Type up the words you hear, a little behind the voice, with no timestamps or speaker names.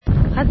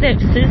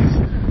This is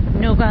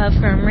Noga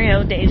from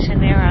Rio de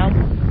Janeiro.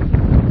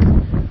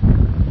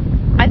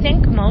 I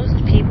think most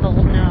people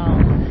know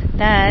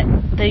that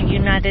the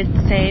United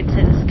States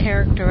is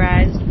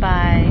characterized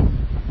by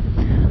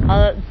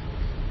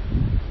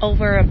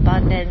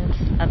overabundance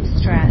of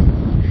stress,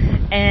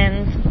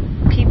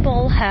 and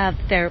people have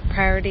their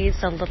priorities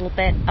a little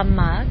bit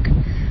amok.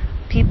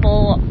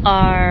 People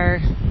are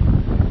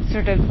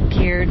sort of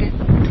geared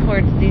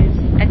towards these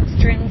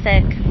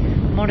extrinsic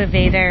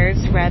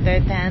motivators rather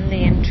than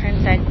the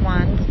intrinsic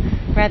ones,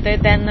 rather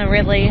than the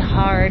really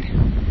hard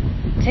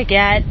to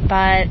get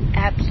but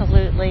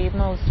absolutely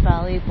most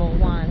valuable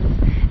ones.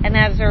 And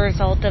as a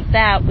result of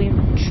that, we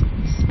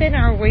spin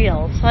our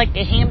wheels like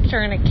a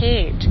hamster in a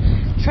cage.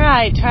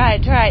 Try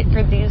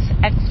for these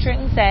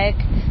extrinsic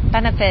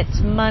benefits,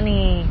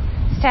 money,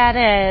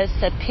 status,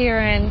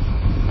 appearance.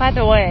 By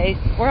the way,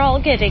 we're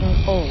all getting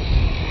old.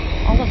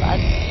 All of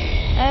us.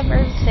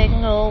 Every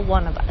single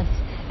one of us.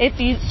 If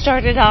you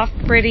started off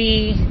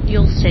pretty,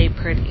 you'll stay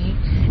pretty.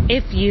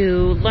 If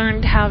you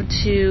learned how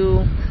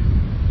to,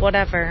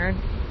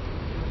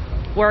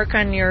 work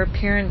on your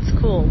appearance,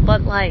 cool.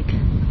 But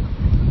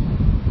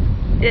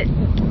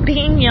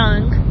being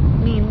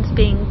young means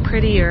being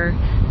prettier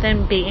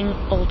than being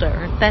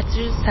older. That's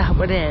just how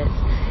it is.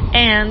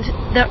 And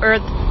the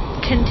earth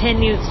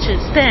continues to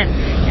spin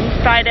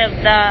in spite of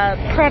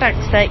the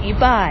products that you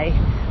buy.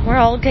 We're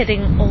all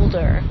getting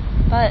older.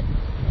 But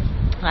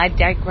I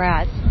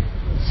digress.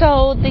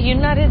 So the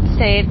United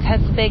States has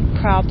a big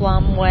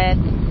problem with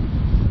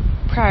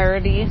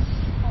priorities.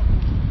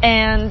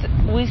 And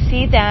we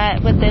see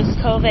that with this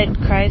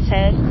COVID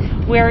crisis,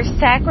 we're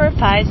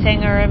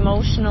sacrificing our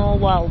emotional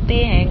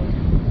well-being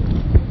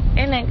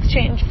in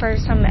exchange for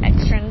some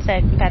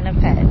extrinsic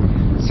benefit.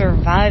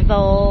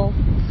 Survival.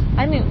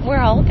 I mean, we're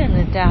all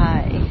gonna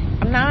die.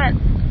 I'm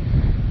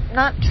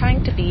not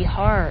trying to be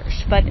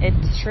harsh, but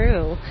it's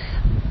true.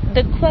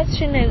 The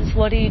question is,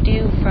 what do you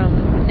do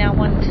from now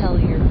until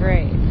your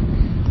grave?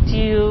 Do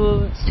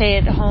you stay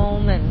at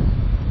home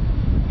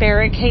and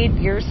barricade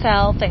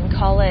yourself and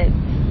call it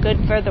good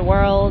for the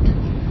world?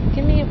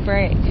 Give me a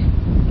break.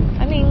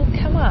 I mean,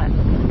 come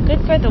on.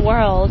 Good for the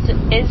world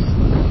is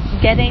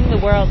getting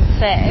the world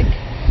sick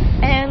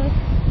and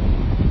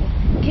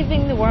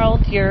giving the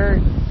world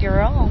your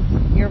all,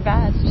 your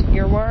best,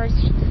 your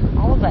worst,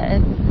 all of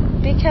it,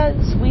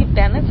 because we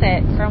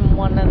benefit from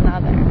one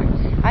another.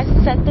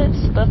 I've said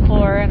this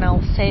before and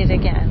I'll say it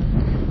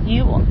again.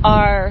 You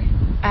are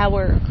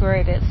our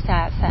greatest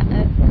asset.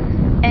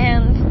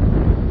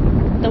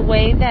 And the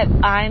way that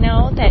I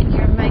know that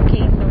you're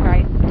making the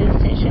right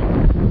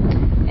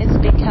decision is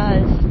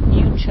because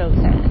you chose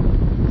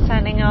it.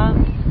 Signing off,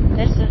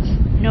 this is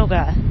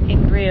Noga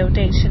in Rio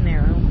de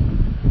Janeiro.